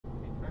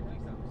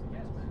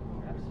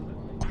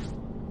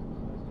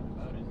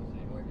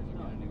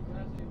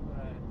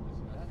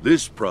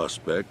This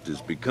prospect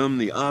has become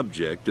the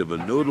object of a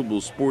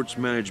notable sports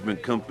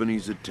management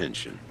company's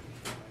attention.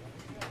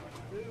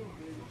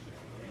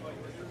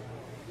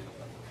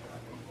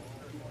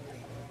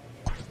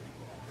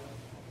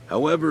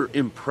 However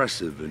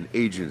impressive an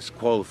agent's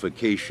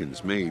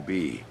qualifications may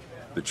be,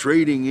 the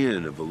trading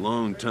in of a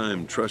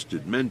long-time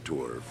trusted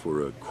mentor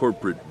for a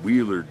corporate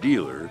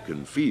wheeler-dealer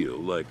can feel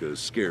like a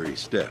scary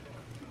step.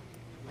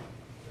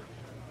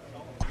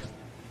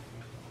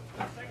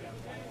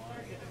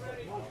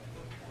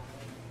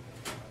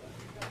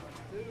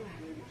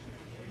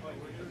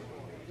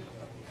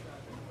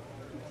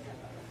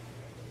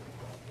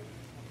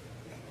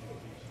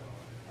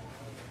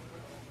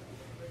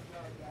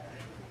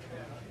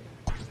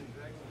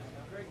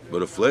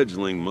 But a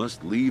fledgling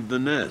must leave the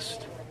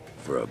nest,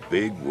 for a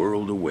big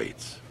world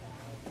awaits.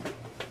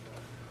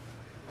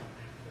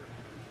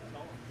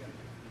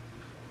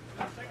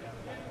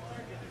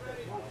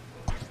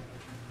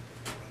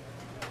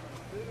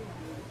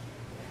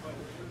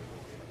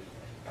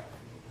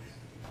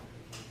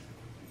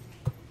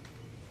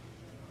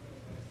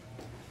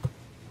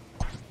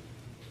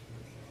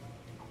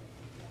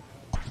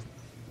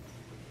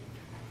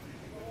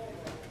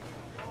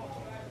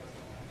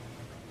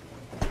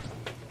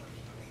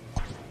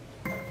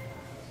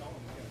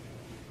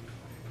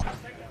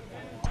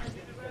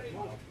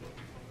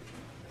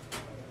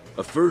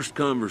 A first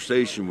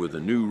conversation with a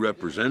new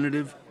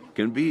representative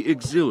can be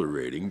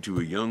exhilarating to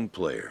a young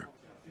player.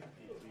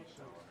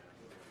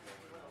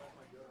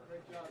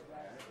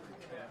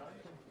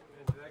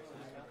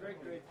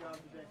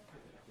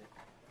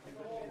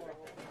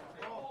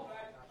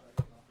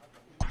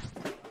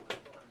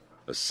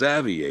 A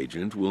savvy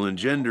agent will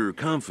engender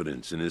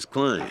confidence in his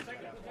client,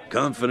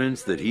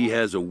 confidence that he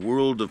has a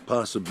world of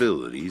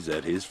possibilities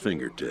at his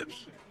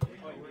fingertips.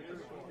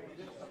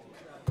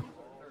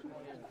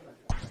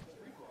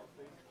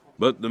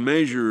 But the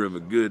measure of a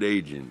good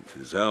agent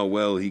is how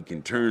well he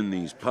can turn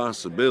these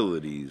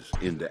possibilities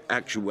into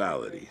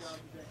actualities.